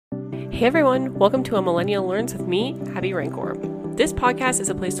Hey everyone, welcome to A Millennial Learns with me, Abby Rancor. This podcast is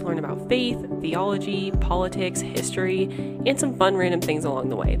a place to learn about faith, theology, politics, history, and some fun random things along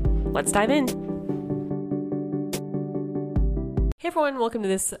the way. Let's dive in. Hey everyone, welcome to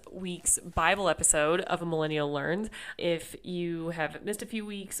this week's Bible episode of A Millennial Learns. If you have missed a few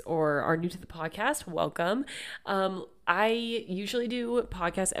weeks or are new to the podcast, welcome. I usually do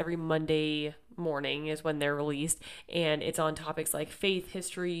podcasts every Monday morning is when they're released, and it's on topics like faith,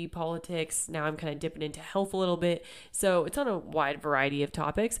 history, politics. Now I'm kind of dipping into health a little bit, so it's on a wide variety of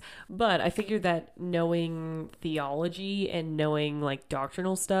topics, but I figured that knowing theology and knowing like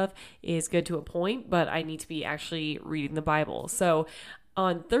doctrinal stuff is good to a point, but I need to be actually reading the Bible. So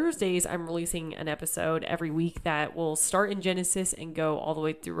on Thursdays, I'm releasing an episode every week that will start in Genesis and go all the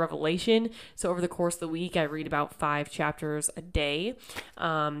way through Revelation. So over the course of the week, I read about 5 chapters a day.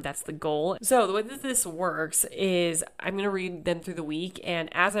 That's the goal. So the way that this works is I'm going to read them through the week. And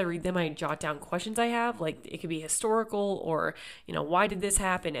as I read them, I jot down questions I have. Like it could be historical or, why did this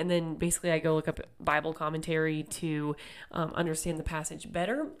happen? And then basically I go look up Bible commentary to understand the passage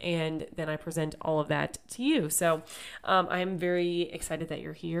better. And then I present all of that to you. So I'm very excited that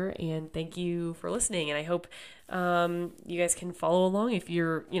you're here, and thank you for listening. And I hope you guys can follow along. If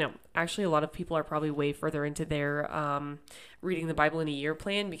you're, actually a lot of people are probably way further into their reading the Bible in a year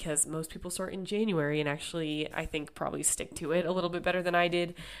plan, because most people start in January, and actually I think probably stick to it a little bit better than I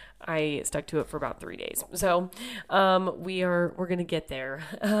did. I stuck to it for about 3 days. So we're gonna get there.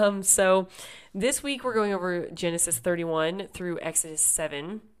 So this week we're going over Genesis 31 through Exodus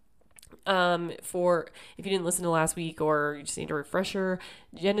 7. For if you didn't listen to last week or you just need a refresher,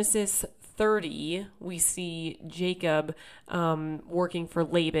 Genesis 30, we see Jacob working for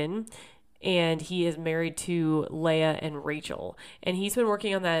Laban, and he is married to Leah and Rachel, and he's been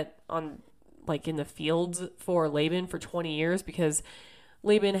working on in the fields for Laban for 20 years because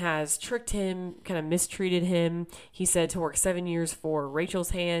Laban has tricked him, kind of mistreated him. He said to work 7 years for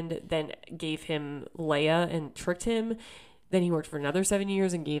Rachel's hand, then gave him Leah and tricked him. Then he worked for another 7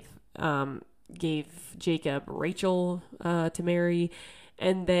 years and gave Jacob Rachel to marry,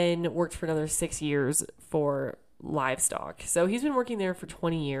 and then worked for another 6 years for livestock. So he's been working there for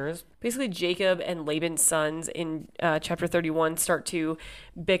 20 years. Basically, Jacob and Laban's sons in chapter 31 start to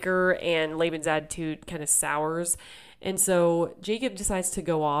bicker, and Laban's attitude kind of sours. And so Jacob decides to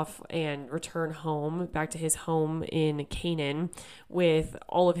go off and return home, back to his home in Canaan with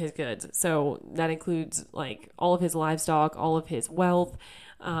all of his goods. So that includes like all of his livestock, all of his wealth,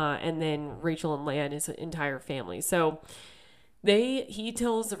 and then Rachel and Leah and his entire family. So he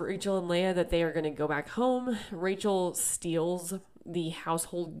tells Rachel and Leah that they are going to go back home. Rachel steals the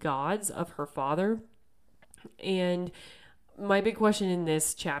household gods of her father. And my big question in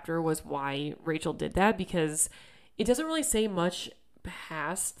this chapter was why Rachel did that, because it doesn't really say much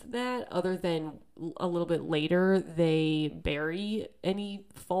past that other than a little bit later they bury any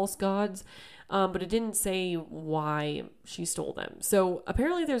false gods. But it didn't say why she stole them. So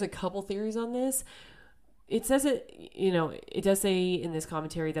apparently there's a couple theories on this. It says it does say in this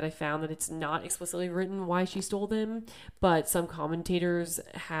commentary that I found that it's not explicitly written why she stole them, but some commentators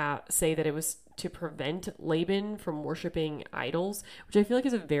say that it was to prevent Laban from worshiping idols, which I feel like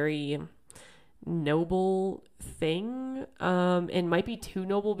is a very noble thing, and might be too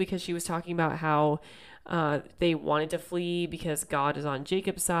noble, because she was talking about how they wanted to flee because God is on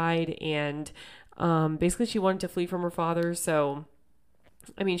Jacob's side, and basically she wanted to flee from her father. So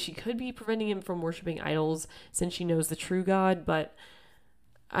I mean, she could be preventing him from worshiping idols since she knows the true God, but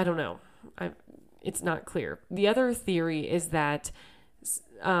I don't know. It's not clear. The other theory is that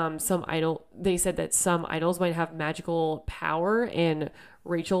they said that some idols might have magical power, and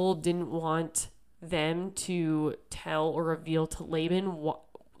Rachel didn't want them to tell or reveal to Laban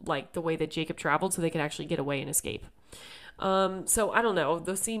like the way that Jacob traveled, so they could actually get away and escape. So I don't know.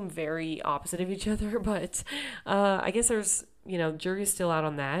 Those seem very opposite of each other, but I guess there's, jury's still out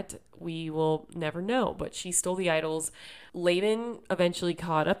on that. We will never know, but she stole the idols. Laban eventually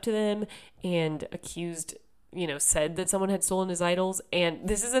caught up to them and accused, said that someone had stolen his idols. And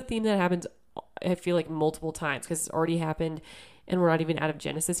this is a theme that happens, I feel like, multiple times, because it's already happened and we're not even out of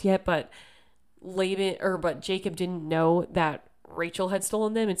Genesis yet, but Jacob didn't know that Rachel had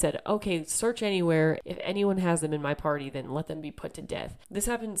stolen them and said, okay, search anywhere. If anyone has them in my party, then let them be put to death. This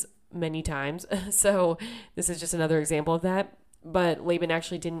happens many times. So this is just another example of that. But Laban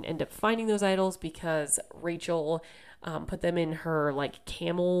actually didn't end up finding those idols because Rachel put them in her like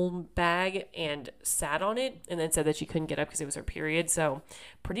camel bag and sat on it, and then said that she couldn't get up because it was her period. So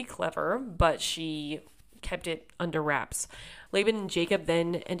pretty clever, but she kept it under wraps. Laban and Jacob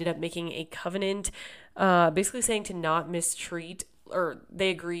then ended up making a covenant, basically saying to not mistreat they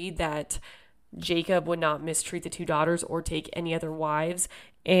agreed that Jacob would not mistreat the two daughters or take any other wives.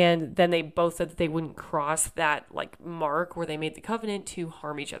 And then they both said that they wouldn't cross that like mark where they made the covenant to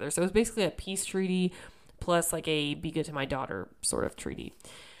harm each other. So it was basically a peace treaty plus like a be good to my daughter sort of treaty.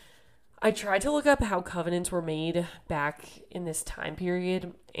 I tried to look up how covenants were made back in this time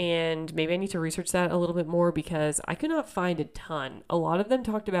period, and maybe I need to research that a little bit more because I could not find a ton. A lot of them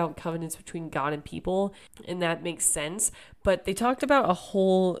talked about covenants between God and people, and that makes sense, but they talked about a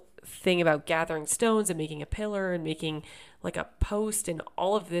whole thing about gathering stones and making a pillar and making like a post and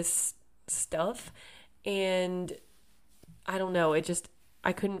all of this stuff, and I don't know,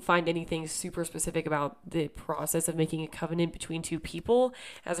 I couldn't find anything super specific about the process of making a covenant between two people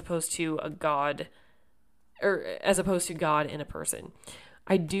as opposed to God and a person.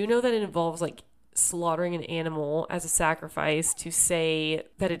 I do know that it involves like slaughtering an animal as a sacrifice to say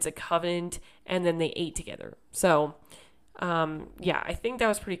that it's a covenant, and then they ate together. So, I think that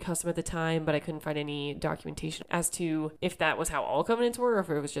was pretty custom at the time, but I couldn't find any documentation as to if that was how all covenants were or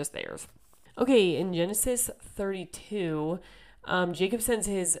if it was just theirs. Okay, in Genesis 32, Jacob sends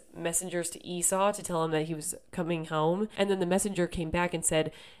his messengers to Esau to tell him that he was coming home. And then the messenger came back and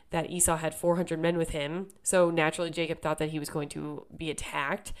said that Esau had 400 men with him. So naturally, Jacob thought that he was going to be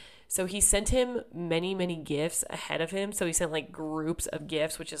attacked. So he sent him many, many gifts ahead of him. So he sent like groups of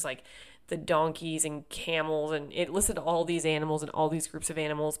gifts, which is like the donkeys and camels. And it listed all these animals and all these groups of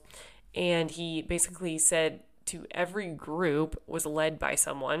animals. And he basically said to every group was led by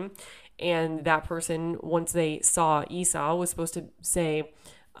someone. And that person, once they saw Esau, was supposed to say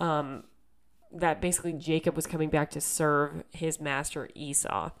that basically Jacob was coming back to serve his master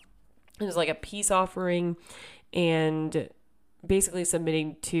Esau. It was like a peace offering and basically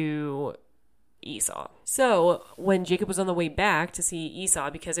submitting to Esau. So when Jacob was on the way back to see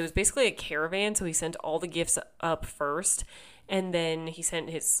Esau, because it was basically a caravan, so he sent all the gifts up first. And then he sent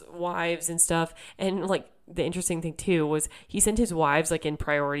his wives and stuff. And like the interesting thing too was he sent his wives like in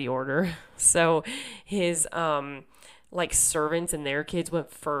priority order. So his like servants and their kids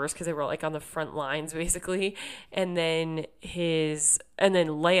went first because they were like on the front lines basically. And then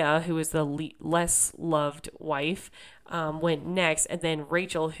Leah, who was the less loved wife, went next. And then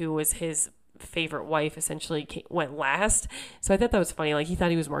Rachel, who was his favorite wife, essentially went last. So I thought that was funny. Like he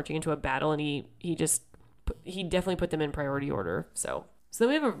thought he was marching into a battle, and he definitely put them in priority order. So then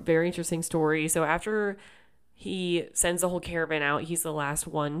we have a very interesting story. So after he sends the whole caravan out, he's the last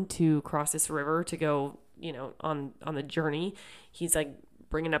one to cross this river to go, on the journey. He's like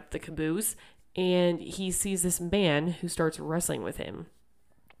bringing up the caboose, and he sees this man who starts wrestling with him.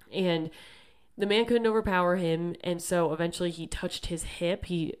 And the man couldn't overpower him, and so eventually he touched his hip.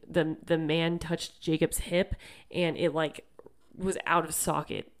 The man touched Jacob's hip, and it like was out of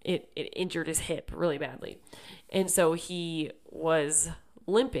socket. It injured his hip really badly. And so he was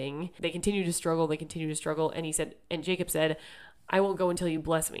limping. They continued to struggle. And Jacob said, "I won't go until you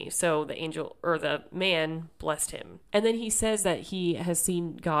bless me." So the man blessed him. And then he says that he has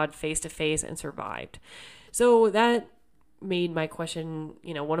seen God face to face and survived. So that made my question,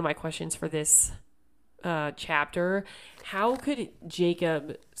 one of my questions for this chapter. How could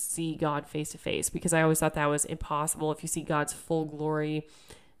Jacob see God face to face? Because I always thought that was impossible. If you see God's full glory,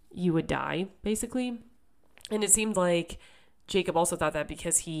 you would die, basically. And it seemed like Jacob also thought that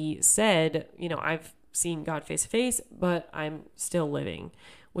because he said, I've seen God face to face, but I'm still living,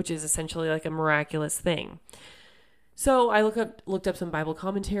 which is essentially like a miraculous thing. So I looked up some Bible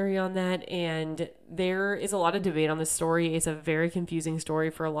commentary on that, and there is a lot of debate on this story. It's a very confusing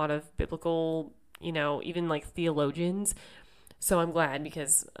story for a lot of biblical, even like theologians. So I'm glad,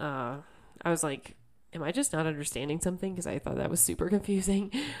 because I was like, am I just not understanding something? Because I thought that was super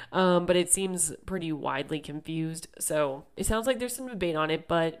confusing. But it seems pretty widely confused. So it sounds like there's some debate on it.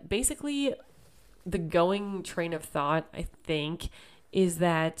 But basically, the going train of thought, I think, is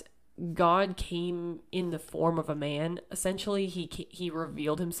that God came in the form of a man. Essentially, he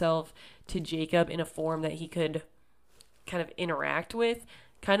revealed himself to Jacob in a form that he could kind of interact with,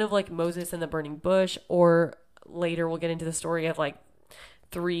 kind of like Moses and the burning bush, or later we'll get into the story of like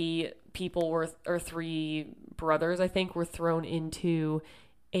three brothers, I think, were thrown into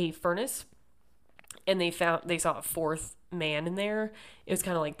a furnace, and they saw a fourth man in there. It was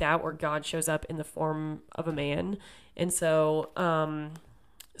kind of like that, where God shows up in the form of a man. And so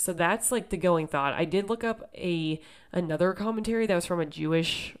that's like the going thought. I did look up another commentary that was from a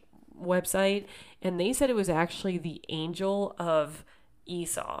Jewish website, and they said it was actually the angel of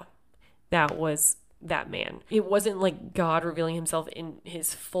Esau that was that man. It wasn't like God revealing himself in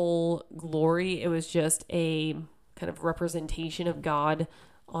his full glory. It was just a kind of representation of God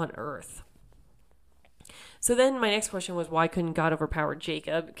on earth. So then my next question was, why couldn't God overpower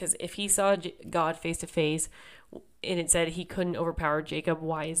Jacob? Because if he saw God face to face and it said he couldn't overpower Jacob,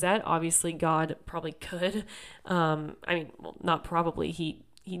 why is that? Obviously, God probably could. Well, not probably. He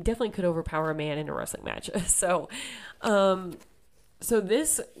definitely could overpower a man in a wrestling match. So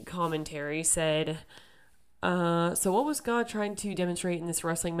this commentary said, so what was God trying to demonstrate in this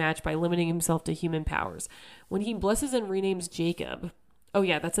wrestling match by limiting himself to human powers? When he blesses and renames Jacob, oh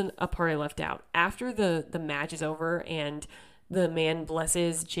yeah, that's a part I left out. After the match is over and the man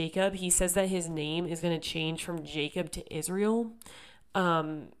blesses Jacob, he says that his name is going to change from Jacob to Israel,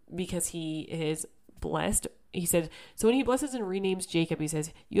 because he is blessed. He said, so when he blesses and renames Jacob, he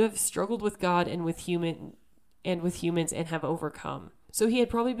says, you have struggled with God and with humans and have overcome. So he had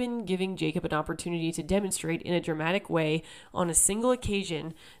probably been giving Jacob an opportunity to demonstrate in a dramatic way on a single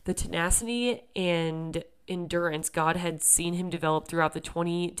occasion the tenacity and endurance God had seen him develop throughout the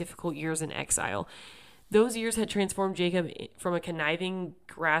 20 difficult years in exile. Those years had transformed Jacob from a conniving,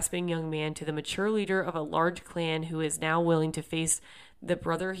 grasping young man to the mature leader of a large clan who is now willing to face the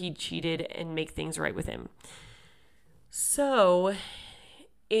brother he cheated and make things right with him. So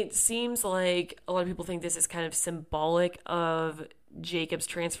it seems like a lot of people think this is kind of symbolic of Jacob's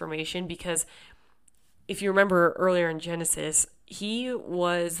transformation, because if you remember earlier in Genesis, he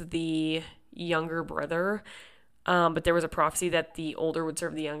was the younger brother, but there was a prophecy that the older would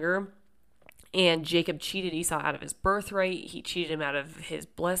serve the younger. And Jacob cheated Esau out of his birthright. He cheated him out of his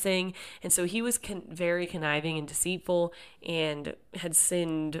blessing. And so he was very conniving and deceitful and had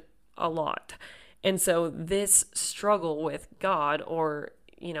sinned a lot. And so this struggle with God, or,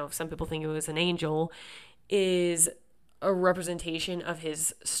 some people think it was an angel, is a representation of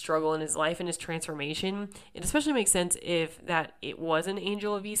his struggle in his life and his transformation. It especially makes sense if that it was an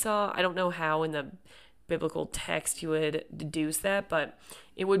angel of Esau. I don't know how in the biblical text you would deduce that, but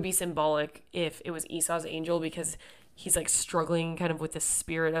it would be symbolic if it was Esau's angel, because he's like struggling kind of with the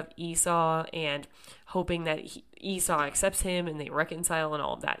spirit of Esau and hoping that Esau accepts him and they reconcile and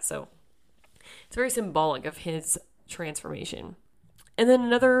all of that. So it's very symbolic of his transformation. And then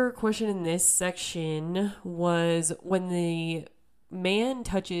another question in this section was when the man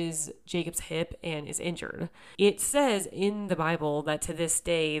touches Jacob's hip and is injured. It says in the Bible that to this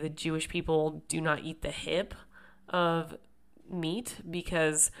day, the Jewish people do not eat the hip of meat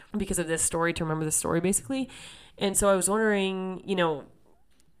because of this story, to remember the story basically. And so I was wondering,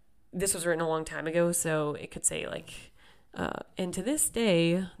 this was written a long time ago, so it could say like, and to this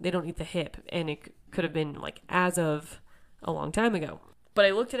day, they don't eat the hip. And it could have been like as of a long time ago. But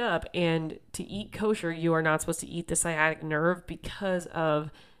I looked it up, and to eat kosher, you are not supposed to eat the sciatic nerve because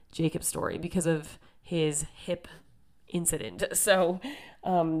of Jacob's story, because of his hip incident. So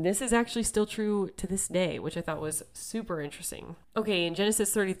this is actually still true to this day, which I thought was super interesting. Okay, in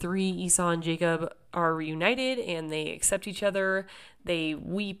Genesis 33, Esau and Jacob are reunited, and they accept each other. They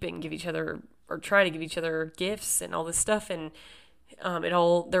weep and give each other, or try to give each other, gifts and all this stuff, and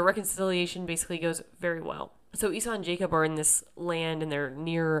their reconciliation basically goes very well. So Esau and Jacob are in this land and they're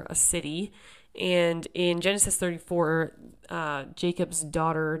near a city. And in Genesis 34, Jacob's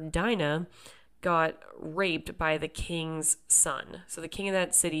daughter Dinah got raped by the king's son. So the king of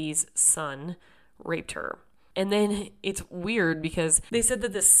that city's son raped her. And then it's weird because they said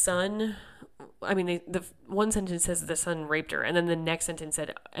that the son, the one sentence says the son raped her. And then the next sentence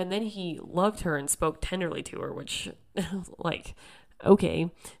said, and then he loved her and spoke tenderly to her, which like... Okay,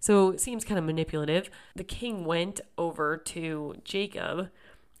 so it seems kind of manipulative. The king went over to Jacob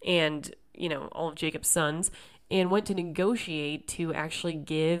and, all of Jacob's sons and went to negotiate to actually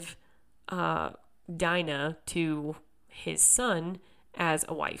give Dinah to his son as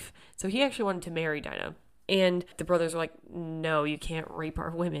a wife. So he actually wanted to marry Dinah. And the brothers were like, no, you can't rape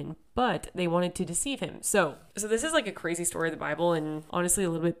our women. But they wanted to deceive him. So this is like a crazy story of the Bible, and honestly a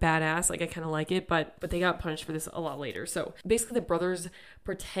little bit badass. Like, I kind of like it, but they got punished for this a lot later. So basically the brothers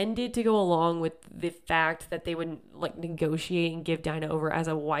pretended to go along with the fact that they would like negotiate and give Dinah over as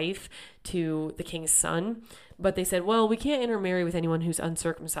a wife to the king's son. But they said, well, we can't intermarry with anyone who's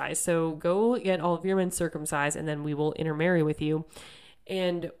uncircumcised. So go get all of your men circumcised and then we will intermarry with you.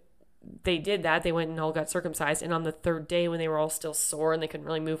 And they did that. They went and all got circumcised. And on the third day, when they were all still sore and they couldn't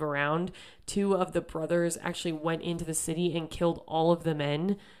really move around, two of the brothers actually went into the city and killed all of the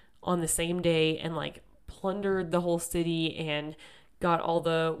men on the same day and like plundered the whole city and got all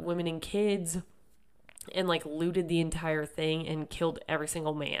the women and kids and like looted the entire thing and killed every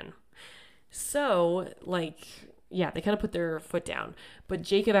single man. So like, yeah, they kind of put their foot down. But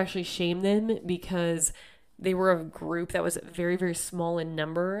Jacob actually shamed them because they were a group that was very, very small in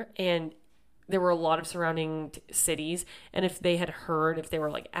number, and there were a lot of surrounding cities, and if they had heard, if they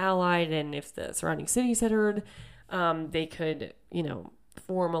were like allied, and if the surrounding cities had heard, they could,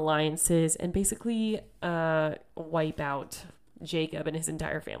 form alliances and basically wipe out Jacob and his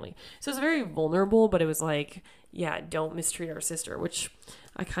entire family. So it's very vulnerable, but it was like, yeah, don't mistreat our sister, which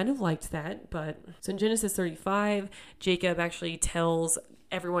I kind of liked that. But so in Genesis 35, Jacob actually tells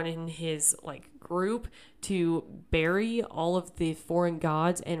everyone in his group to bury all of the foreign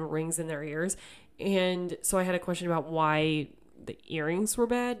gods and rings in their ears. And so I had a question about why the earrings were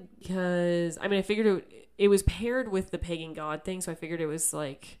bad, because I figured it was paired with the pagan god thing, so I figured it was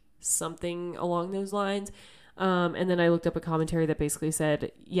like something along those lines. And then I looked up a commentary that basically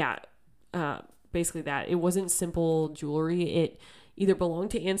said, basically that it wasn't simple jewelry. It either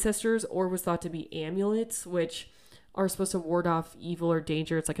belonged to ancestors or was thought to be amulets, which are supposed to ward off evil or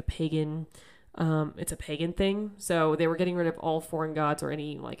danger. It's like a pagan, it's a pagan thing. So they were getting rid of all foreign gods or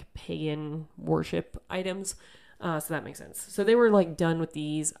any pagan worship items. So that makes sense. So they were done with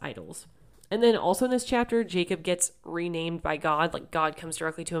these idols. And then also in this chapter, Jacob gets renamed by God. God comes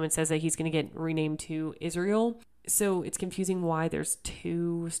directly to him and says that he's going to get renamed to Israel. So it's confusing why there's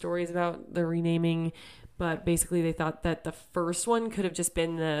two stories about the renaming. But basically they thought that the first one could have just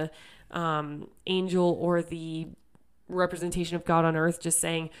been the angel or the representation of God on earth just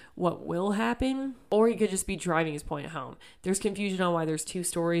saying what will happen, or he could just be driving his point home. There's confusion on why there's two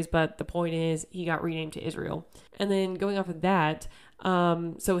stories, but the point is he got renamed to Israel. And then going off of that,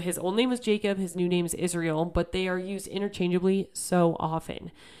 so his old name was Jacob, his new name is Israel, but they are used interchangeably so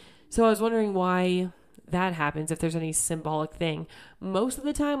often. So I was wondering why that happens, if there's any symbolic thing. Most of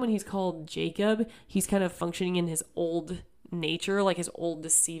the time when he's called Jacob, he's kind of functioning in his old nature, his old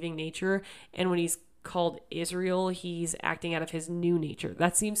deceiving nature. And when he's called Israel, he's acting out of his new nature.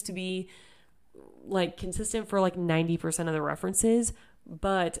 That seems to be consistent for 90% of the references,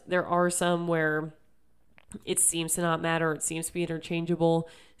 but there are some where it seems to not matter. It seems to be interchangeable.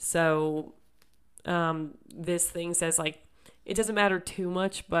 So this thing says it doesn't matter too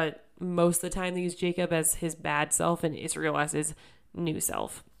much, but most of the time they use Jacob as his bad self and Israel as his new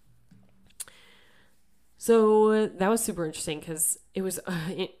self. So that was super interesting because it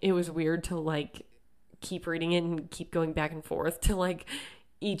was weird to keep reading it and keep going back and forth to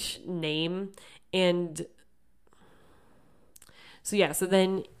each name. And so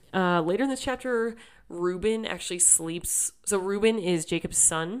then later in this chapter, Reuben actually sleeps. So Reuben is Jacob's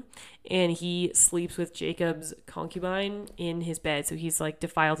son, and he sleeps with Jacob's concubine in his bed. So he's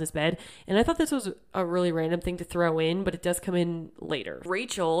defiled his bed. And I thought this was a really random thing to throw in, but it does come in later.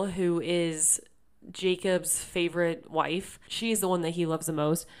 Rachel, who is Jacob's favorite wife, she is the one that he loves the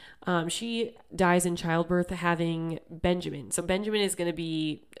most. She dies in childbirth having Benjamin. So Benjamin is going to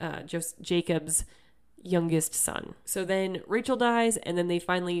be just Jacob's youngest son. So then Rachel dies, and then they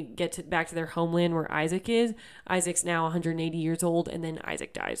finally get back to their homeland where Isaac is. Isaac's now 180 years old, and then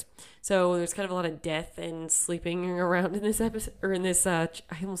Isaac dies. So there's kind of a lot of death and sleeping around in this episode, or in this, I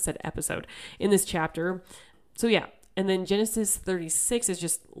almost said episode, in this chapter. So yeah. And then Genesis 36 is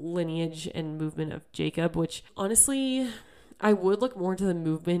just lineage and movement of Jacob, which honestly, I would look more into the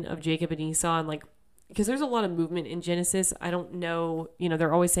movement of Jacob and Esau and because there's a lot of movement in Genesis. I don't know,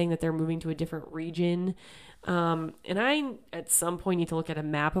 they're always saying that they're moving to a different region. And I, at some point, need to look at a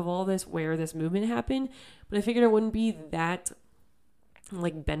map of all this, where this movement happened. But I figured it wouldn't be that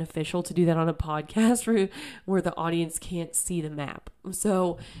beneficial to do that on a podcast where the audience can't see the map.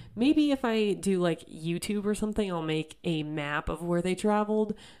 So maybe if I do YouTube or something, I'll make a map of where they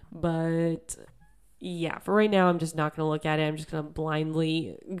traveled. But yeah, for right now, I'm just not going to look at it. I'm just going to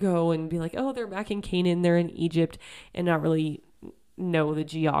blindly go and be like, oh, they're back in Canaan, they're in Egypt, and not really know the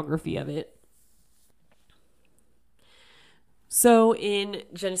geography of it. So in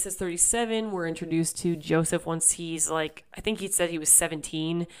Genesis 37, we're introduced to Joseph once he's I think he said he was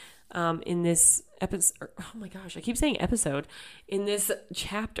 17 in this episode. Oh my gosh, I keep saying episode. In this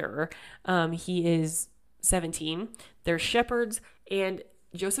chapter, he is 17. They're shepherds, and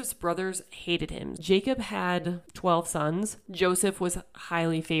Joseph's brothers hated him. Jacob had 12 sons. Joseph was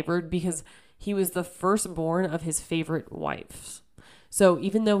highly favored because he was the firstborn of his favorite wives. So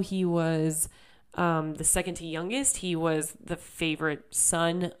even though he was the second to youngest, he was the favorite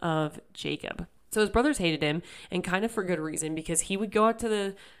son of Jacob. So his brothers hated him, and kind of for good reason, because he would go out to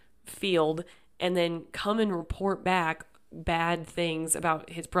the field and then come and report back bad things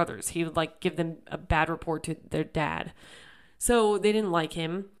about his brothers. He would give them a bad report to their dad. So they didn't like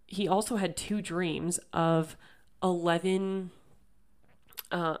him. He also had two dreams of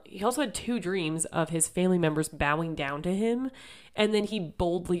his family members bowing down to him, and then he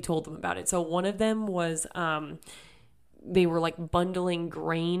boldly told them about it. So one of them was they were like bundling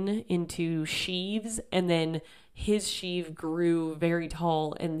grain into sheaves, and then his sheaf grew very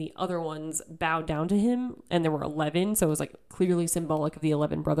tall and the other ones bowed down to him, and there were 11, so it was like clearly symbolic of the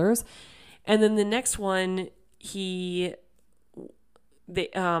 11 brothers. And then the next one, the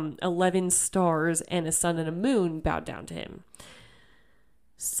 11 stars and a sun and a moon bowed down to him.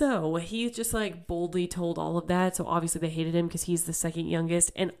 So he just like boldly told all of that. So obviously they hated him because he's the second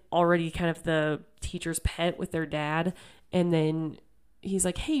youngest and already kind of the teacher's pet with their dad. And then he's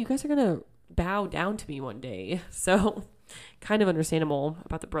like, hey, you guys are going to bow down to me one day. So kind of understandable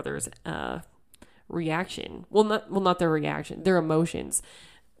about the brothers' reaction. Well, not their reaction, their emotions.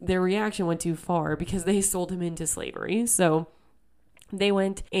 Their reaction went too far because they sold him into slavery. So they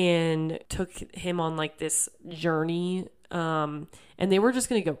went and took him on like this journey, and they were just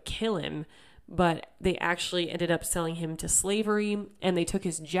going to go kill him, but they actually ended up selling him to slavery, and they took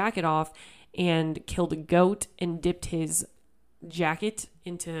his jacket off and killed a goat and dipped his jacket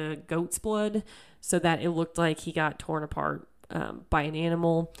into goat's blood so that it looked like he got torn apart by an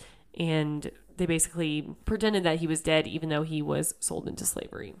animal, and they basically pretended that he was dead even though he was sold into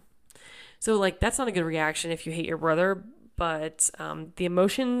slavery. So like that's not a good reaction if you hate your brother, but the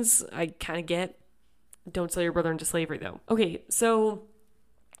emotions I kind of get. Don't sell your brother into slavery though. Okay, so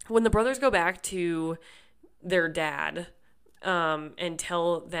when the brothers go back to their dad and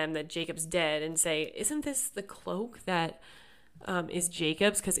tell them that Jacob's dead and say, isn't this the cloak that is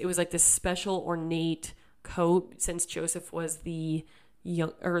Jacob's? Because it was like this special ornate coat since Joseph was the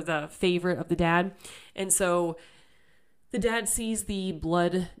favorite of the dad. And so the dad sees the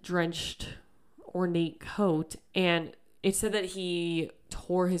blood-drenched ornate coat, and it said that he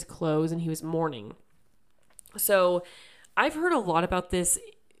tore his clothes and he was mourning. So I've heard a lot about this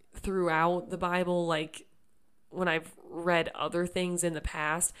throughout the Bible, like when I've read other things in the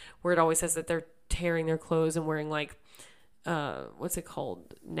past where it always says that they're tearing their clothes and wearing like, what's it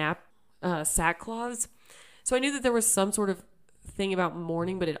called? Sackcloths. So I knew that there was some sort of thing about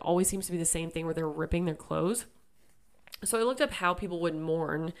mourning, but it always seems to be the same thing where they're ripping their clothes. So I looked up how people would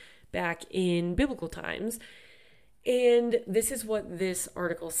mourn back in biblical times, and this is what this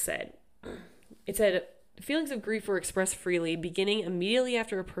article said. It said, feelings of grief were expressed freely, beginning immediately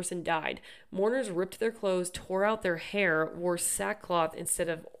after a person died. Mourners ripped their clothes, tore out their hair, wore sackcloth instead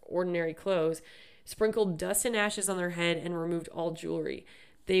of ordinary clothes, sprinkled dust and ashes on their head, and removed all jewelry.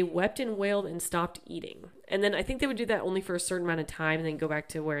 They wept and wailed and stopped eating. And then I think they would do that only for a certain amount of time and then go back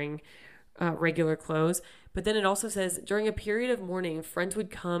to wearing regular clothes. But then it also says, during a period of mourning, friends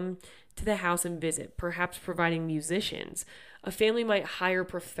would come to the house and visit, perhaps providing musicians. A family might hire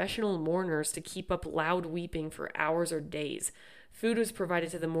professional mourners to keep up loud weeping for hours or days. Food was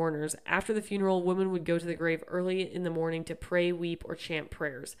provided to the mourners. After the funeral, women would go to the grave early in the morning to pray, weep, or chant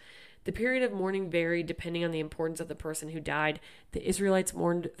prayers. The period of mourning varied depending on the importance of the person who died. The Israelites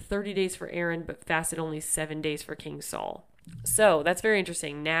mourned 30 days for Aaron, but fasted only 7 days for King Saul. So that's very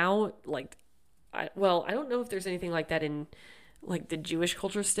interesting. Now, I don't know if there's anything like that in like the Jewish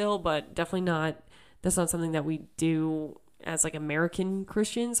culture still, but definitely not. That's not something that we do as like American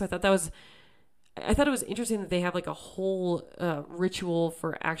Christians. So I thought it was interesting that they have like a whole ritual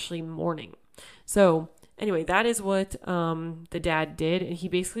for actually mourning. So anyway, that is what the dad did. And he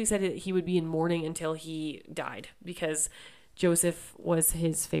basically said that he would be in mourning until he died because Joseph was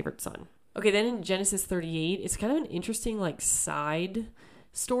his favorite son. Okay, then in Genesis 38, it's kind of an interesting like side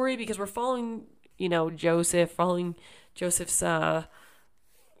story because we're following, Joseph's,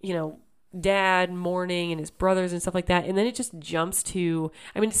 dad mourning and his brothers and stuff like that. And then it just jumps to,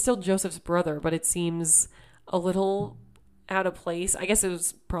 it's still Joseph's brother, but it seems a little out of place. I guess it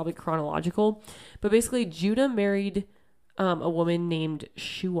was probably chronological, but basically Judah married a woman named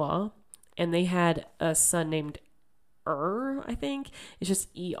Shua, and they had a son named I think. It's just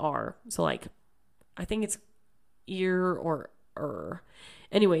E-R. So like, I think it's ear or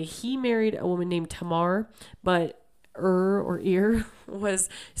Anyway, he married a woman named Tamar, but or ear was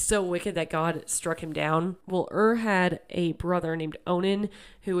so wicked that God struck him down. Well, had a brother named Onan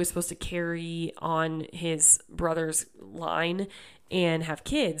who was supposed to carry on his brother's line and have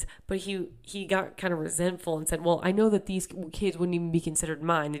kids, but he got kind of resentful and said, well, I know that these kids wouldn't even be considered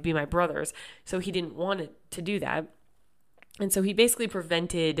mine. They'd be my brother's. So he didn't want it to do that. And so he basically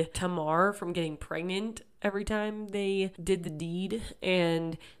prevented Tamar from getting pregnant every time they did the deed.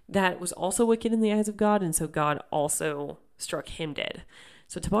 And that was also wicked in the eyes of God. And so God also struck him dead.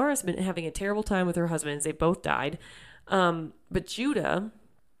 So Tamar has been having a terrible time with her husbands. They both died. But Judah,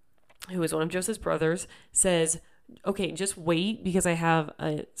 who is one of Joseph's brothers, says, okay, just wait because I have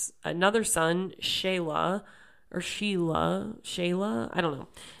another son, Shelah, or Shayla, I don't know.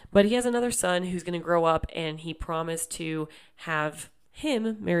 But he has another son who's going to grow up, and he promised to have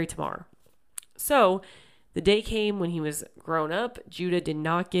him marry Tamar. So the day came when he was grown up. Judah did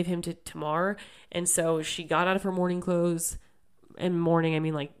not give him to Tamar, and so she got out of her mourning clothes, and mourning, I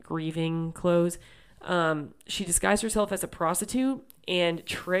mean like grieving clothes. She disguised herself as a prostitute and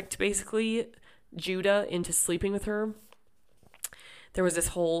tricked basically Judah into sleeping with her. There was this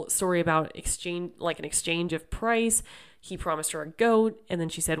whole story about an exchange of price. He promised her a goat, and then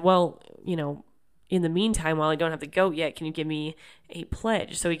she said, well, in the meantime, while I don't have the goat yet, can you give me a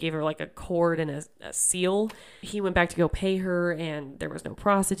pledge? So he gave her like a cord and a seal. He went back to go pay her, and there was no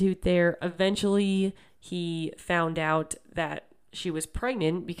prostitute there. Eventually, he found out that she was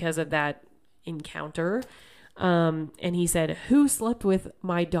pregnant because of that encounter. And he said, who slept with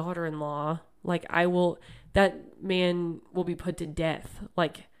my daughter-in-law? Like, that man will be put to death.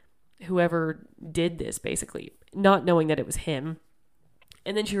 Like, whoever did this, basically, not knowing that it was him.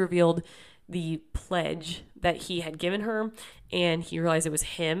 And then she revealed the pledge that he had given her, and he realized it was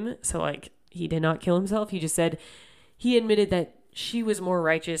him. So, like, he did not kill himself. He just said he admitted that she was more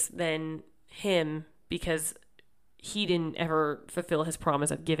righteous than him because he didn't ever fulfill his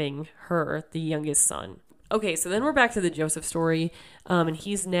promise of giving her the youngest son. Okay, so then we're back to the Joseph story, and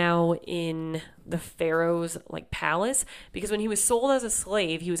he's now in the Pharaoh's palace, because when he was sold as a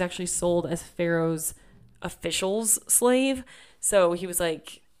slave, he was actually sold as Pharaoh's official's slave. So he was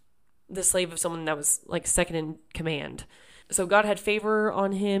like the slave of someone that was like second in command. So God had favor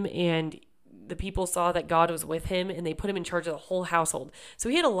on him, and the people saw that God was with him, and they put him in charge of the whole household. So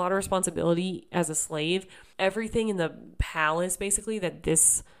he had a lot of responsibility as a slave. Everything in the palace, basically,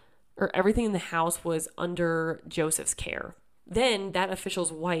 everything in the house was under Joseph's care. Then that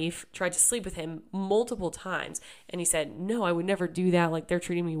official's wife tried to sleep with him multiple times. And he said, no, I would never do that. Like, they're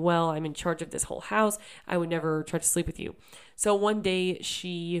treating me well. I'm in charge of this whole house. I would never try to sleep with you. So one day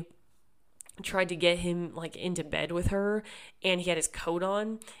she tried to get him into bed with her, and he had his coat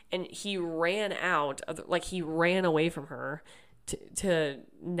on, and he ran away from her to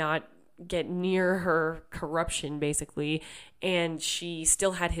not get near her corruption, basically. And she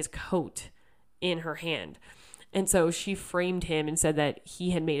still had his coat in her hand. And so she framed him and said that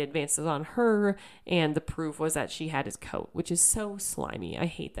he had made advances on her, and the proof was that she had his coat, which is so slimy. I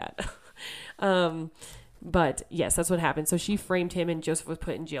hate that. But yes, that's what happened. So she framed him, and Joseph was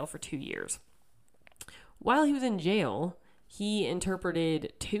put in jail for 2 years. While he was in jail, he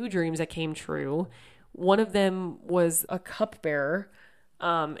interpreted 2 dreams that came true. One of them was a cupbearer,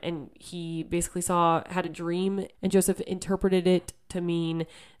 and he basically had a dream, and Joseph interpreted it to mean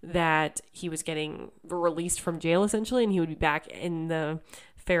that he was getting released from jail, essentially, and he would be back in the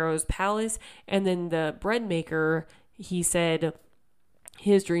Pharaoh's palace. And then the bread maker, he said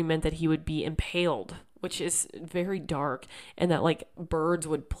his dream meant that he would be impaled, which is very dark, and that birds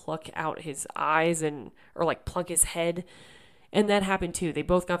would pluck out his eyes or pluck his head. And that happened too. They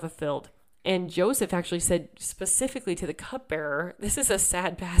both got fulfilled. And Joseph actually said specifically to the cupbearer, this is a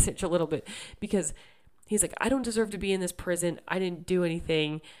sad passage a little bit, because he's like, I don't deserve to be in this prison. I didn't do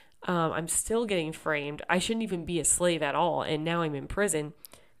anything. I'm still getting framed. I shouldn't even be a slave at all. And now I'm in prison.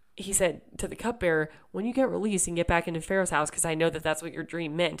 He said to the cupbearer, when you get released and get back into Pharaoh's house, because I know that that's what your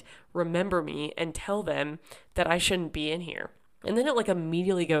dream meant, remember me and tell them that I shouldn't be in here. And then it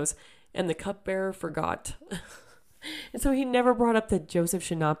immediately goes, and the cupbearer forgot. And so he never brought up that Joseph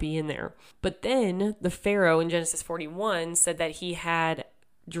should not be in there. But then the Pharaoh in Genesis 41 said that he had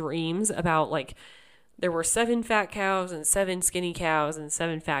dreams about there were 7 fat cows and 7 skinny cows and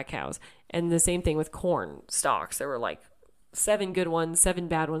 7 fat cows. And the same thing with corn stalks. There were 7 good ones, 7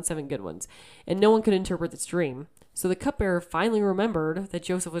 bad ones, 7 good ones. And no one could interpret this dream. So the cupbearer finally remembered that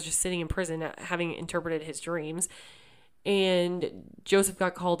Joseph was just sitting in prison having interpreted his dreams. And Joseph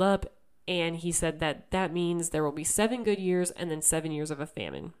got called up, and he said that means there will be 7 good years and then 7 years of a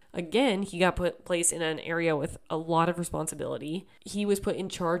famine. Again, he got placed in an area with a lot of responsibility. He was put in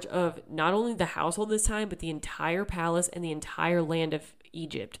charge of not only the household this time, but the entire palace and the entire land of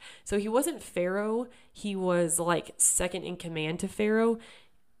Egypt. So he wasn't Pharaoh. He was second in command to Pharaoh.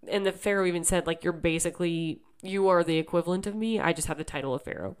 And the Pharaoh even said, you are the equivalent of me. I just have the title of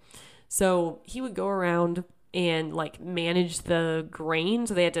Pharaoh. So he would go around and manage the grain.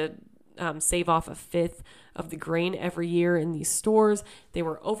 So they had to save off 1/5 of the grain every year in these stores. They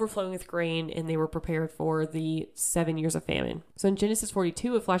were overflowing with grain, and they were prepared for the 7 years of famine. So in Genesis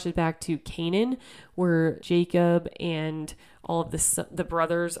 42, it flashes back to Canaan, where Jacob and all of the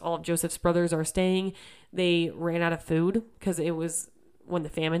brothers, all of Joseph's brothers are staying. They ran out of food because it was when the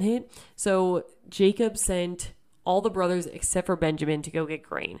famine hit. So Jacob sent all the brothers except for Benjamin to go get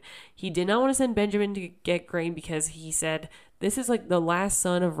grain. He did not want to send Benjamin to get grain because he said, this is like the last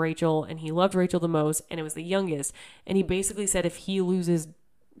son of Rachel, and he loved Rachel the most, and it was the youngest. And he basically said if he loses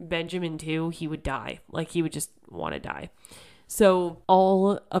Benjamin too, he would die. Like, he would just want to die. So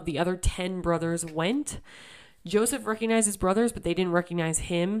all of the other 10 brothers went. Joseph recognized his brothers, but they didn't recognize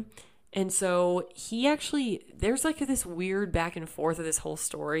him. And so he actually, there's like this weird back and forth of this whole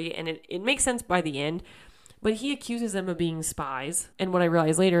story, and it makes sense by the end, but he accuses them of being spies. And what I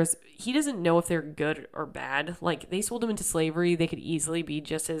realized later is he doesn't know if they're good or bad. Like, they sold him into slavery. They could easily be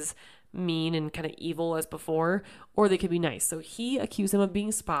just as mean and kind of evil as before, or they could be nice. So he accused them of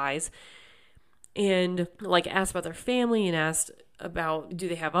being spies and like asked about their family and asked about, do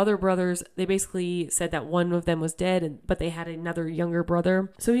they have other brothers? They basically said that one of them was dead, but they had another younger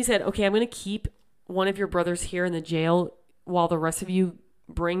brother. So he said, okay, I'm going to keep one of your brothers here in the jail while the rest of you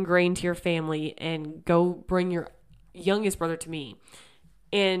bring grain to your family and go bring your youngest brother to me.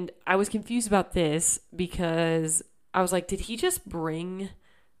 And I was confused about this because I was like, did he just bring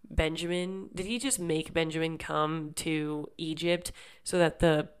Benjamin? Did he just make Benjamin come to Egypt so that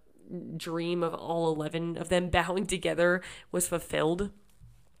the dream of all 11 of them bowing together was fulfilled?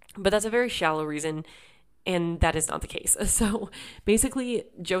 But that's a very shallow reason, and that is not the case. So basically,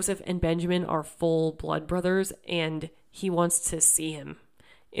 Joseph and Benjamin are full blood brothers, and he wants to see him,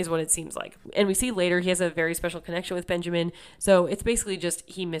 is what it seems like. And we see later he has a very special connection with Benjamin. So it's basically just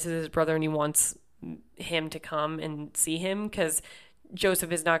he misses his brother and he wants him to come and see him because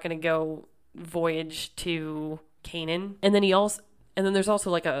Joseph is not going to go voyage to Canaan. And then there's also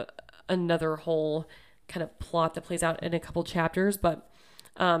like another whole kind of plot that plays out in a couple chapters. But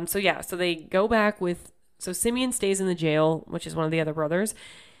so they go back so Simeon stays in the jail, which is one of the other brothers.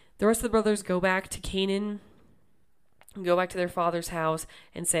 The rest of the brothers go back to Canaan, go back to their father's house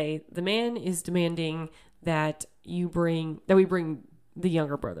and say, the man is demanding that we bring the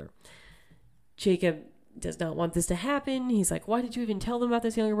younger brother. Jacob does not want this to happen. He's like, why did you even tell them about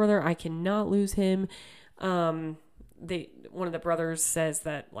this younger brother? I cannot lose him. One of the brothers says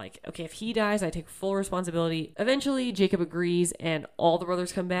that, like, okay, if he dies, I take full responsibility. Eventually, Jacob agrees, and all the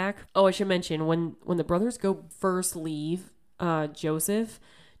brothers come back. Oh, I should mention, when the brothers first leave Joseph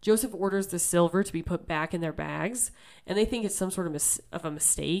orders the silver to be put back in their bags, and they think it's some sort of a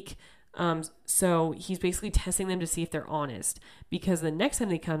mistake. So he's basically testing them to see if they're honest, because the next time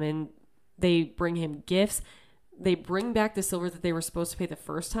they come in, they bring him gifts. They bring back the silver that they were supposed to pay the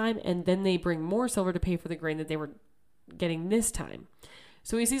first time, and then they bring more silver to pay for the grain that they were getting this time.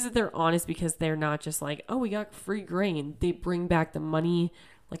 So he sees that they're honest because they're not just like, oh, we got free grain. They bring back the money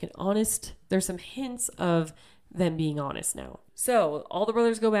like an honest. There's some hints of them being honest now. So all the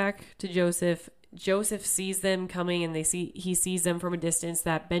brothers go back to Joseph. Joseph sees them coming, and he sees them from a distance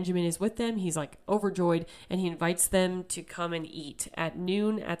that Benjamin is with them. He's like overjoyed, and he invites them to come and eat at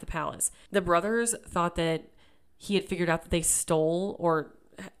noon at the palace. The brothers thought that he had figured out that they stole, or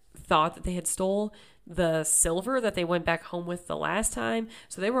thought that they had stole the silver that they went back home with the last time.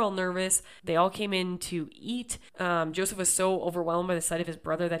 So they were all nervous. They all came in to eat. Joseph was so overwhelmed by the sight of his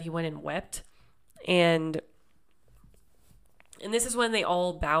brother that he went and wept. And this is when they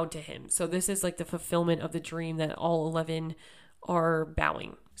all bowed to him. So this is like the fulfillment of the dream that all 11 are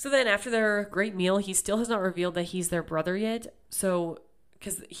bowing. So then after their great meal, he still has not revealed that he's their brother yet. So,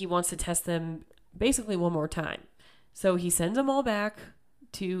 because he wants to test them basically one more time. So he sends them all back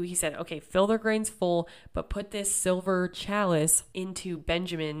he said, okay, fill their grains full, but put this silver chalice into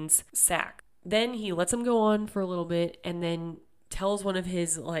Benjamin's sack. Then he lets them go on for a little bit, and then tells one of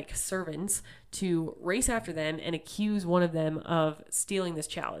his servants to race after them and accuse one of them of stealing this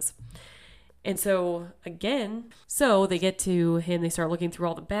chalice. And so they get to him, they start looking through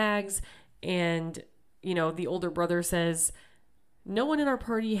all the bags, and the older brother says, no one in our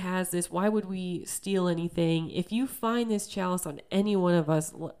party has this. Why would we steal anything? If you find this chalice on any one of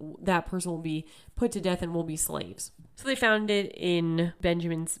us, that person will be put to death and will be slaves. So they found it in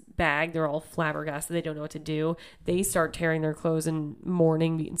Benjamin's bag. They're all flabbergasted. They don't know what to do. They start tearing their clothes and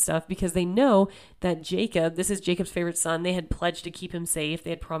mourning and stuff because they know that this is Jacob's favorite son. They had pledged to keep him safe.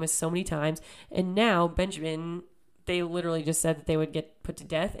 They had promised so many times. And now Benjamin, they literally just said that they would get put to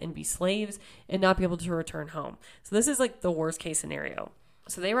death and be slaves and not be able to return home. So this is like the worst case scenario.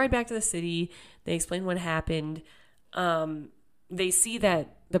 So they ride back to the city. They explain what happened. They see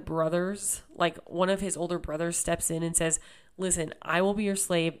that the brothers, like one of his older brothers, steps in and says, listen, I will be your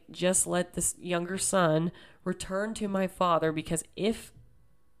slave. Just let this younger son return to my father, because if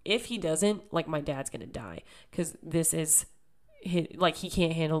he doesn't, my dad's going to die, because this is he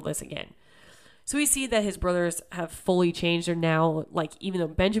can't handle this again. So we see that his brothers have fully changed. They're now, like, even though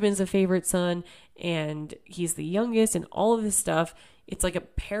Benjamin's a favorite son and he's the youngest and all of this stuff, it's like a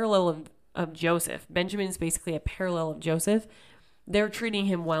parallel of Joseph. Benjamin's basically a parallel of Joseph. They're treating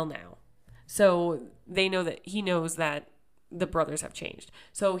him well now. So they know that he knows that the brothers have changed.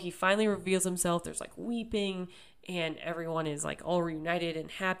 So he finally reveals himself. There's like weeping and everyone is like all reunited and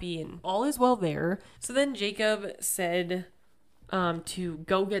happy and all is well there. So then Jacob said to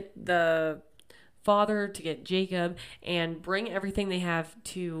go get the father, to get Jacob, and bring everything they have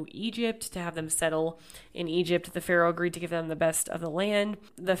to Egypt to have them settle in Egypt. The Pharaoh agreed to give them the best of the land.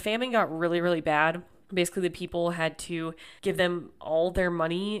 The famine got really, really bad. Basically, the people had to give them all their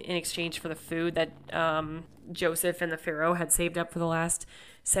money in exchange for the food that Joseph and the Pharaoh had saved up for the last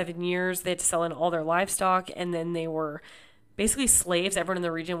 7 years. They had to sell in all their livestock, and then they were basically slaves. Everyone in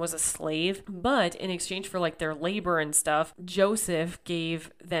the region was a slave. But in exchange for like their labor and stuff, Joseph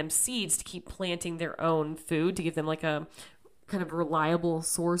gave them seeds to keep planting their own food, to give them like a kind of reliable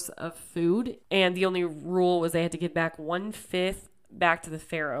source of food. And the only rule was they had to give back 1/5 back to the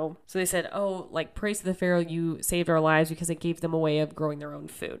Pharaoh. So they said, oh, like, praise to the Pharaoh, you saved our lives, because it gave them a way of growing their own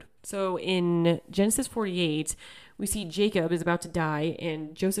food. So in Genesis 48, we see Jacob is about to die,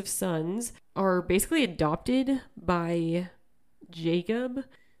 and Joseph's sons are basically adopted by Jacob.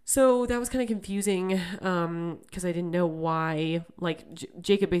 So that was kind of confusing because I didn't know why. Like,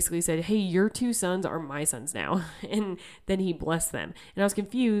 Jacob basically said, hey, your 2 sons are my sons now. And then he blessed them. And I was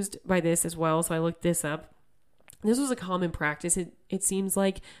confused by this as well, so I looked this up. This was a common practice. It seems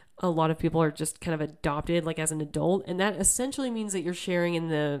like a lot of people are just kind of adopted, like, as an adult. And that essentially means that you're sharing in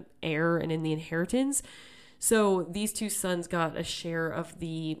the heir and in the inheritance. So these 2 sons got a share of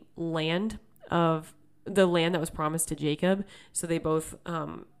the land that was promised to Jacob. So they both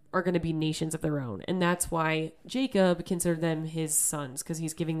are going to be nations of their own. And that's why Jacob considered them his sons, because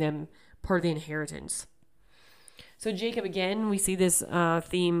he's giving them part of the inheritance. So Jacob, again, we see this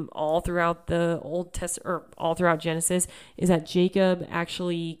theme all throughout the Old Testament, or all throughout Genesis, is that Jacob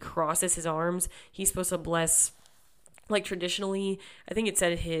actually crosses his arms. He's supposed to bless, like, traditionally, I think it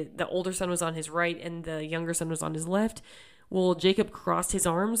said the older son was on his right and the younger son was on his left. Well, Jacob crossed his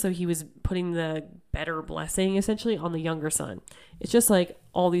arms, so he was putting the better blessing, essentially, on the younger son. It's just like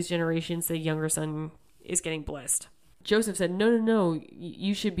all these generations, the younger son is getting blessed. Joseph said, no,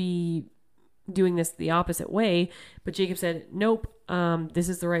 you should be doing this the opposite way. But Jacob said, nope, this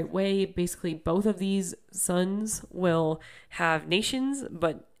is the right way. Basically, both of these sons will have nations,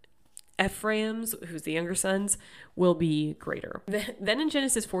 but Ephraim's, who's the younger sons, will be greater. Then in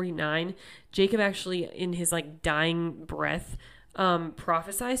Genesis 49, Jacob actually, in his like dying breath,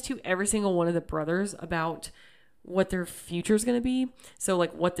 prophesies to every single one of the brothers about what their future is going to be. So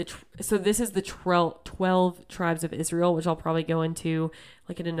like so this is the 12 tribes of Israel, which I'll probably go into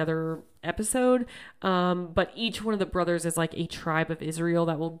like in another episode. But each one of the brothers is like a tribe of Israel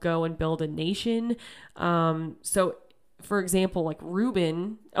that will go and build a nation. So for example, like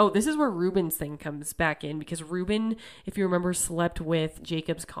Reuben, this is where Reuben's thing comes back in, because Reuben, if you remember, slept with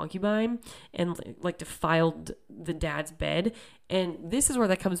Jacob's concubine and like defiled the dad's bed. And this is where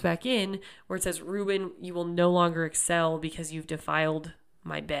that comes back in, where it says, Reuben, you will no longer excel because you've defiled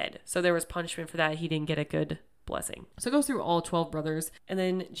my bed. So there was punishment for that. He didn't get a good blessing. So it goes through all 12 brothers, and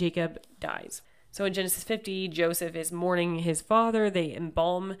then Jacob dies. So in Genesis 50, Joseph is mourning his father. They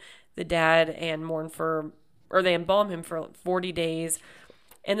embalm the dad and they embalm him for 40 days.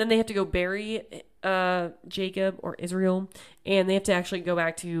 And then they have to go bury Jacob, or Israel, and they have to actually go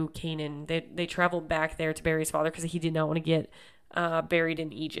back to Canaan. They traveled back there to bury his father because he did not want to get buried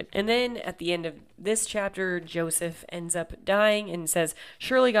in Egypt. And then at the end of this chapter, Joseph ends up dying and says,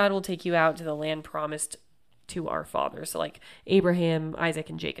 surely God will take you out to the land promised to our fathers. So like Abraham, Isaac,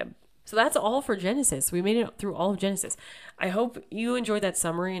 and Jacob. So that's all for Genesis. We made it through all of Genesis. I hope you enjoyed that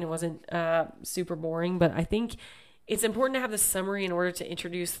summary and it wasn't super boring, but I think it's important to have the summary in order to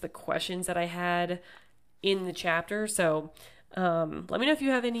introduce the questions that I had in the chapter. So let me know if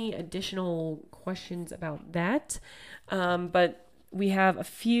you have any additional questions about that. But we have a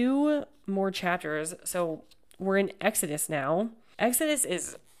few more chapters. So we're in Exodus now. Exodus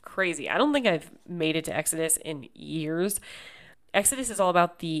is crazy. I don't think I've made it to Exodus in years. Exodus is all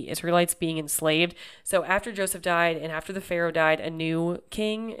about the Israelites being enslaved. So after Joseph died and after the Pharaoh died, a new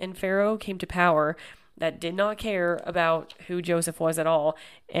king and Pharaoh came to power that did not care about who Joseph was at all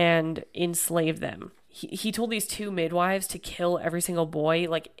and enslaved them. He told these 2 midwives to kill every single boy,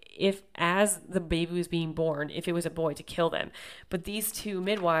 like if as the baby was being born, if it was a boy, to kill them. But these 2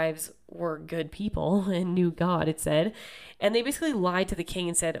 midwives were good people and knew God, it said. And they basically lied to the king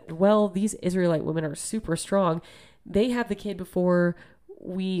and said, well, these Israelite women are super strong. They have the kid before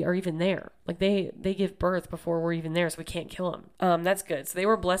we are even there. Like they give birth before we're even there, so we can't kill them. That's good. So they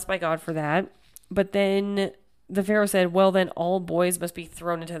were blessed by God for that. But then the Pharaoh said, well, then all boys must be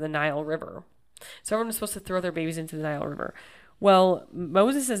thrown into the Nile River. So everyone was supposed to throw their babies into the Nile River. Well,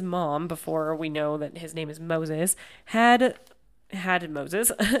 Moses' mom, before we know that his name is Moses, had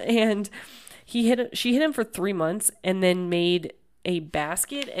Moses, and she hid him for 3 months, and then made a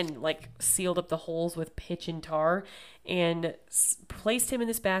basket and like sealed up the holes with pitch and tar, and placed him in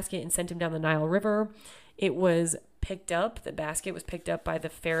this basket and sent him down the Nile River. It was picked up. The basket was picked up by the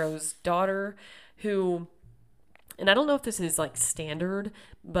Pharaoh's daughter, who, and I don't know if this is like standard,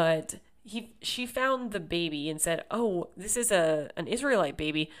 but she found the baby and said, oh, this is an Israelite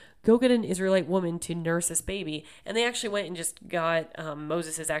baby. Go get an Israelite woman to nurse this baby. And they actually went and just got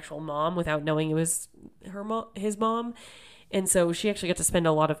Moses' actual mom without knowing it was his mom. And so she actually got to spend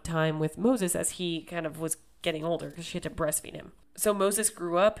a lot of time with Moses as he kind of was getting older, because she had to breastfeed him. So Moses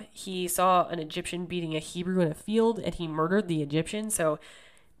grew up. He saw an Egyptian beating a Hebrew in a field, and he murdered the Egyptian. So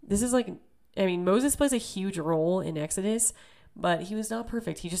this is like, I mean, Moses plays a huge role in Exodus, but he was not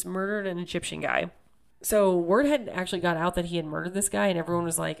perfect. He just murdered an Egyptian guy. So word had actually got out that he had murdered this guy, and everyone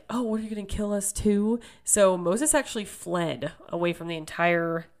was like, oh, what, are you going to kill us too? So Moses actually fled away from the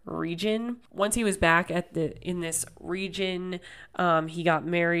entire region. Once he was back in this region, he got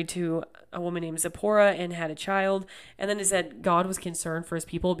married to a woman named Zipporah and had a child. And then it said God was concerned for his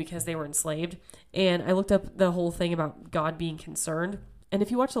people because they were enslaved. And I looked up the whole thing about God being concerned. And if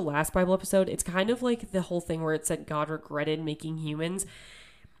you watch the last Bible episode, it's kind of like the whole thing where it said God regretted making humans.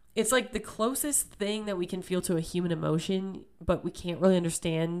 It's like the closest thing that we can feel to a human emotion, but we can't really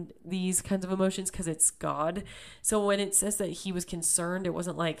understand these kinds of emotions because it's God. So when it says that he was concerned, it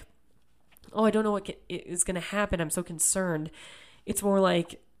wasn't like, oh, I don't know what is going to happen, I'm so concerned. It's more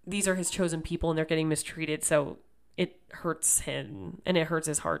like these are his chosen people and they're getting mistreated, so it hurts him and it hurts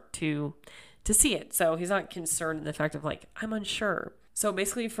his heart to see it. So he's not concerned in the fact of like, I'm unsure. So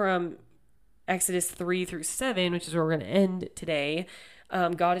basically from Exodus 3 through 7, which is where we're going to end today,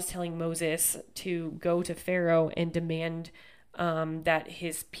 God is telling Moses to go to Pharaoh and demand that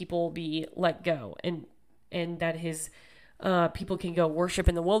his people be let go, and that his people can go worship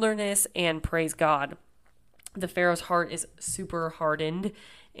in the wilderness and praise God. The Pharaoh's heart is super hardened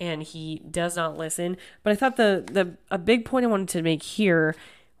and he does not listen. But I thought a big point I wanted to make here,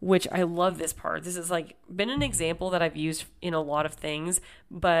 which I love this part. This has like been an example that I've used in a lot of things,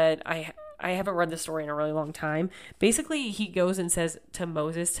 but I haven't read the story in a really long time. Basically, he goes and says to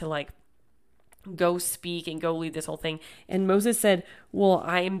Moses to like go speak and go lead this whole thing. And Moses said, well,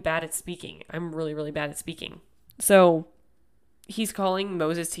 I am bad at speaking. I'm really, really bad at speaking. So he's calling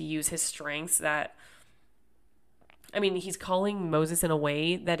Moses to use his strengths he's calling Moses in a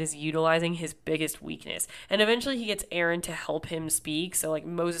way that is utilizing his biggest weakness. And eventually he gets Aaron to help him speak. So like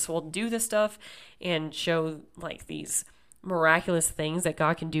Moses will do this stuff and show like these miraculous things that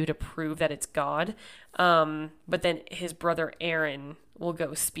God can do to prove that it's God. But then his brother Aaron will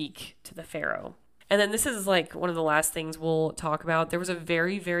go speak to the Pharaoh. And then this is like one of the last things we'll talk about. There was a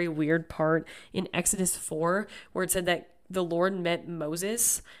very, very weird part in Exodus 4 where it said that the Lord met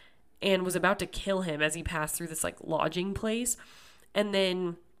Moses and was about to kill him as he passed through this like lodging place. And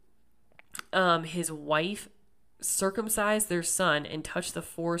then his wife circumcised their son and touched the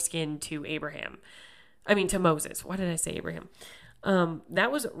foreskin to Moses. Why did I say Abraham?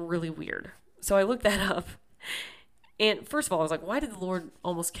 That was really weird. So I looked that up. And first of all, I was like, why did the Lord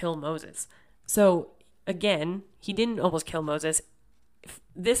almost kill Moses? So again, he didn't almost kill Moses.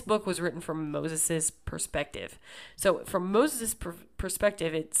 This book was written from Moses' perspective. So from Moses'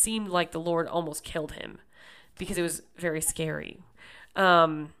 perspective, it seemed like the Lord almost killed him because it was very scary.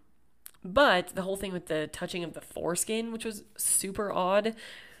 But the whole thing with the touching of the foreskin, which was super odd,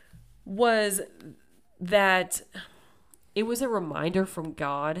 was that it was a reminder from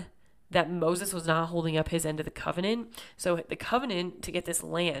God that Moses was not holding up his end of the covenant. So the covenant to get this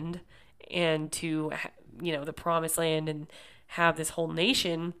land and to, the promised land and have this whole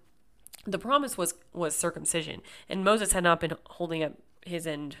nation, the promise was circumcision. And Moses had not been holding up his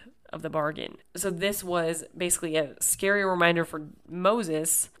end of the bargain. So this was basically a scary reminder for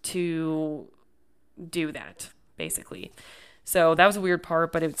Moses to do that, basically. So that was a weird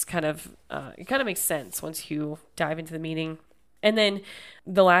part, but it's kind of makes sense once you dive into the meaning. And then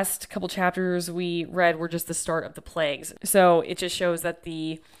the last couple chapters we read were just the start of the plagues. So it just shows that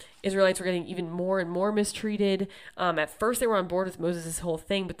the Israelites were getting even more and more mistreated. At first they were on board with Moses' whole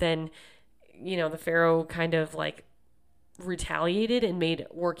thing, but then, the Pharaoh kind of like retaliated and made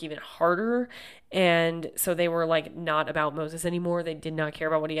work even harder. And so they were like not about Moses anymore. They did not care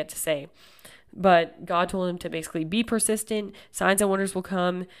about what he had to say. But God told him to basically be persistent. Signs and wonders will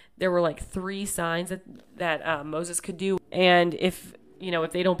come. There were like 3 signs that Moses could do. And if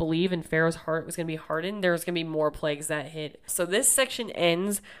they don't believe and Pharaoh's heart was going to be hardened, there's going to be more plagues that hit. So this section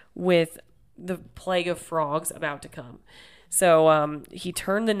ends with the plague of frogs about to come. So he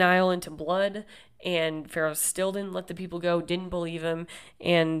turned the Nile into blood, and Pharaoh still didn't let the people go, didn't believe him,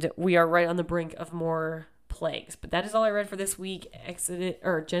 and we are right on the brink of more plagues. But that is all I read for this week,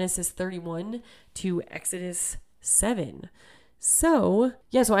 Genesis 31 to Exodus 7. So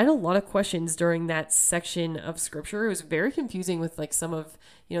I had a lot of questions during that section of scripture. It was very confusing with like some of,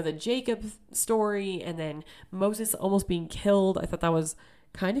 the Jacob story and then Moses almost being killed. I thought that was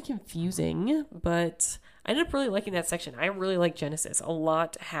kind of confusing, but I ended up really liking that section. I really like Genesis. A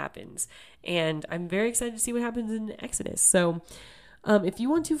lot happens, and I'm very excited to see what happens in Exodus. So if you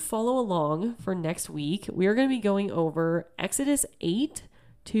want to follow along for next week, we are going to be going over Exodus 8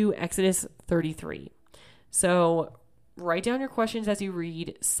 to Exodus 33. So write down your questions as you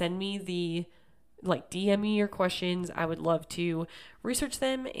read. Send me DM me your questions. I would love to research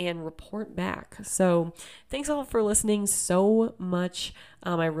them and report back. So thanks all for listening so much.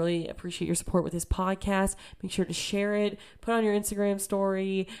 I really appreciate your support with this podcast. Make sure to share it, put on your Instagram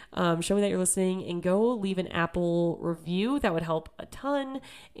story, show me that you're listening, and go leave an Apple review. That would help a ton.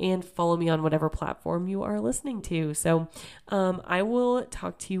 And follow me on whatever platform you are listening to. So I will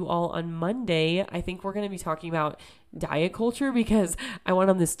talk to you all on Monday. I think we're going to be talking about diet culture because I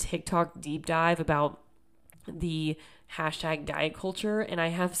went on this TikTok deep dive about the hashtag diet culture, and I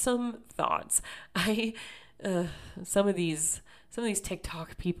have some thoughts. Some of these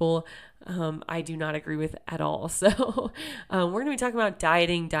TikTok people I do not agree with at all. So we're going to be talking about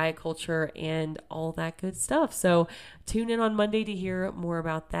dieting, diet culture, and all that good stuff. So tune in on Monday to hear more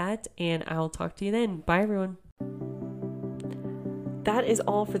about that, and I'll talk to you then. Bye, everyone. That is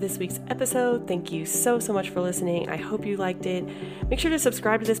all for this week's episode. Thank you so much for listening. I hope you liked it. Make sure to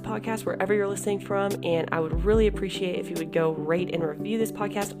subscribe to this podcast wherever you're listening from, and I would really appreciate if you would go rate and review this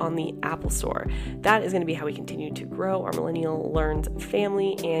podcast on the Apple Store. That is going to be how we continue to grow our Millennial Learns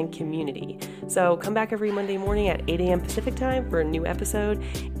family and community. So come back every Monday morning at 8 a.m. Pacific time for a new episode,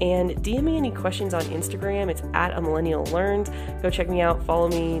 and DM me any questions on Instagram. It's @amillenniallearns. Go check me out, follow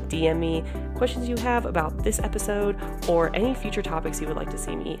me, DM me questions you have about this episode or any future topics you would like to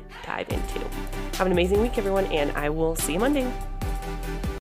see me dive into. Have an amazing week, everyone, and I will see you Monday.